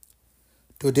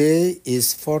Today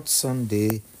is fourth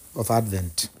Sunday of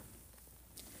Advent.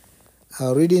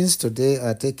 Our readings today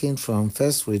are taken from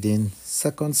first reading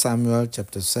 2 Samuel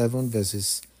chapter 7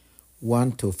 verses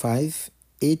 1 to 5,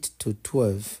 8 to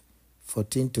 12,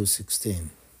 14 to 16.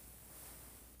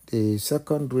 The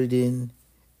second reading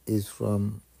is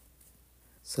from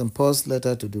St. Paul's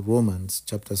letter to the Romans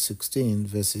chapter 16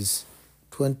 verses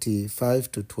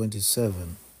 25 to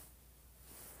 27.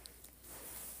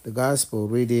 The gospel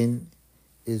reading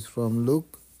is from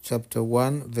Luke chapter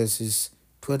 1 verses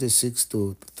 26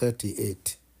 to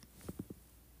 38.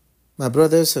 My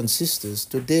brothers and sisters,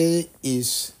 today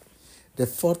is the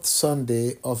fourth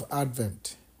Sunday of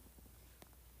Advent,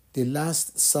 the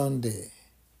last Sunday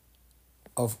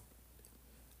of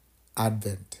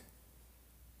Advent.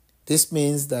 This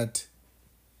means that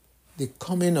the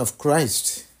coming of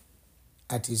Christ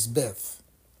at his birth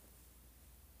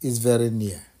is very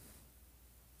near.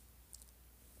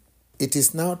 It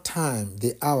is now time,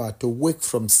 the hour, to wake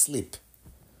from sleep,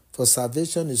 for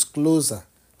salvation is closer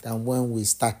than when we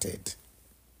started.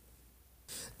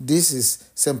 This is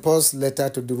St. Paul's letter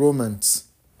to the Romans.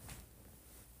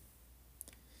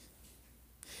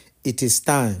 It is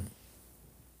time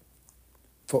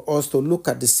for us to look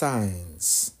at the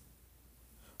signs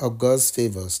of God's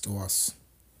favors to us,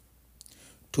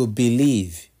 to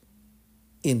believe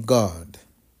in God,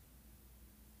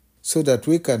 so that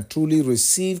we can truly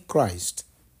receive Christ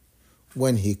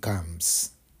when he comes.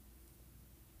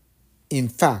 In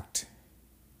fact,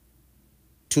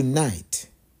 tonight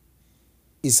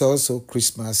is also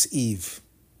Christmas Eve.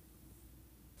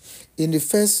 In the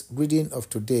first reading of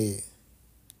today,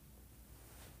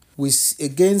 we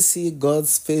again see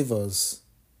God's favors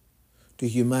to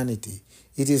humanity.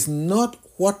 It is not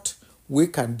what we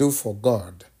can do for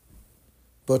God,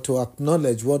 but to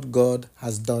acknowledge what God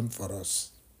has done for us.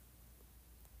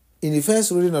 In the first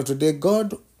reading of today,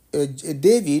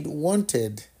 David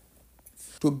wanted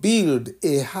to build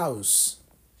a house,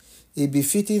 a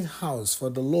befitting house for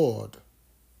the Lord,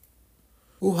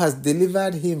 who has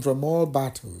delivered him from all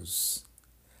battles,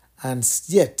 and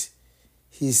yet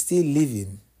he was still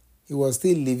living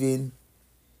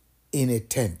in a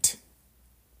tent.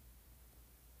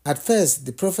 At first,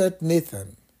 the prophet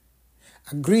Nathan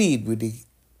agreed with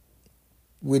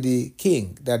the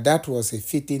king that was a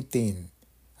fitting thing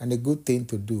and a good thing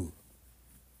to do.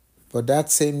 But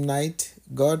that same night,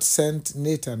 God sent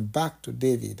Nathan back to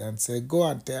David and said, "Go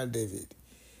and tell David,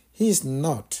 he is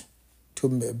not to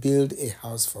build a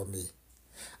house for me.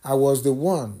 I was the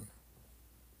one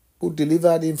who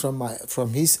delivered him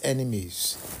from his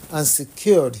enemies and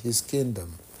secured his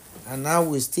kingdom. And now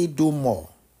we still do more.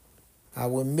 I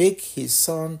will make his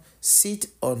son sit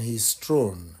on his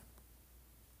throne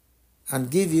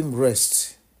and give him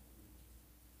rest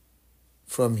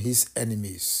from his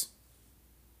enemies."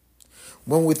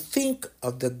 When we think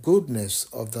of the goodness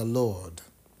of the Lord,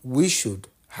 we should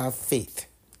have faith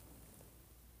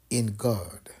in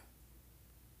God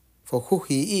for who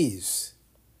he is,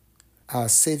 our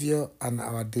Savior and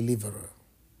our Deliverer,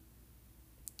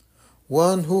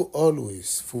 one who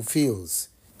always fulfills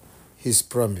his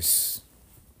promise.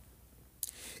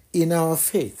 In our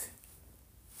faith,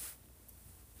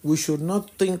 we should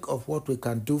not think of what we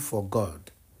can do for God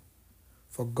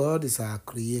is our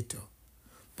Creator.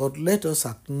 But let us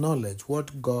acknowledge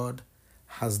what God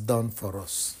has done for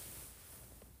us.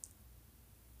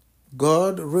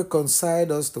 God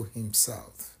reconciled us to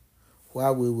himself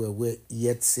while we were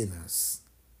yet sinners.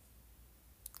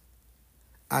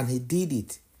 And he did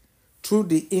it through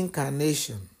the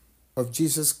incarnation of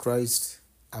Jesus Christ,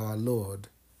 our Lord,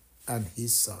 and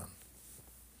his Son.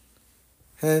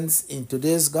 Hence, in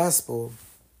today's gospel,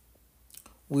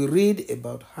 we read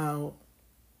about how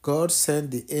God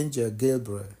sent the angel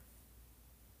Gabriel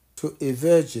to a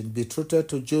virgin betrothed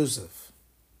to Joseph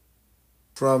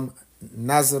from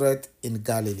Nazareth in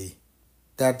Galilee,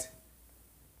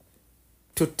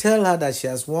 to tell her that she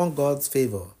has won God's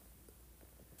favor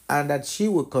and that she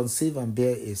will conceive and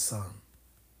bear a son.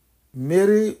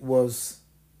 Mary was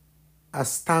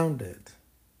astounded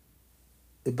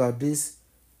about these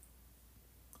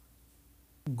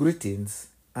greetings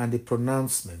and the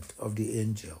pronouncement of the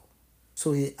angel.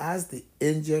 So he asked the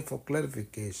angel for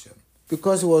clarification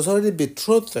because he was already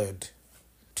betrothed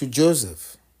to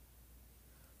Joseph.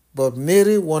 But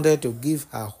Mary wanted to give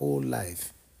her whole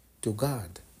life to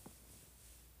God,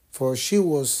 for she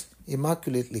was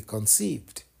immaculately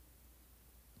conceived,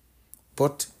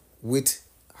 but with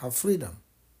her freedom.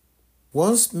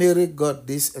 Once Mary got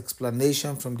this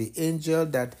explanation from the angel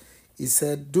that he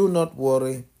said, "Do not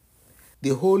worry,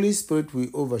 the Holy Spirit will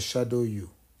overshadow you.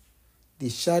 The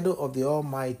shadow of the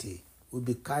Almighty will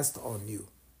be cast on you.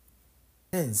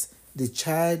 Hence, the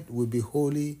child will be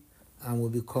holy and will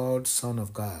be called Son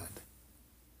of God.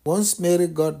 Once Mary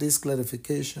got this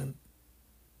clarification,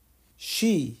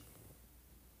 she,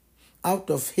 out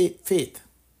of faith,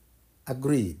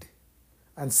 agreed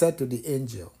and said to the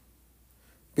angel,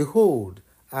 "Behold,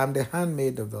 I am the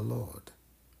handmaid of the Lord.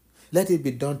 Let it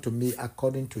be done to me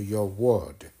according to your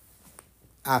word.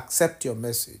 I accept your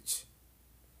message."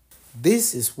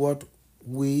 This is what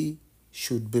we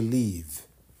should believe.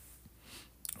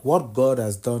 What God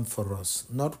has done for us,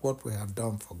 not what we have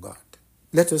done for God.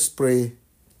 Let us pray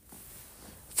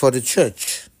for the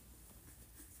church,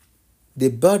 the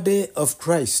body of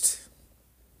Christ,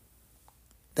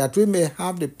 that we may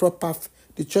have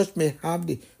the church may have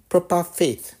the proper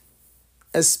faith,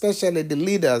 especially the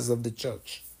leaders of the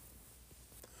church,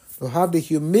 to have the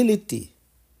humility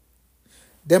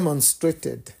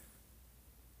demonstrated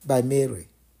by Mary,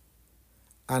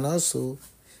 and also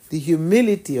the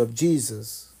humility of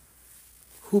Jesus,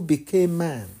 who became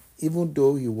man, even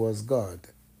though he was God,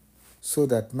 so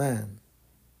that man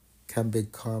can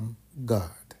become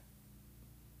God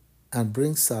and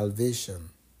bring salvation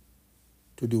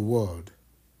to the world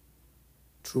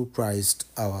through Christ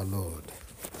our Lord.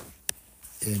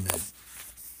 Amen.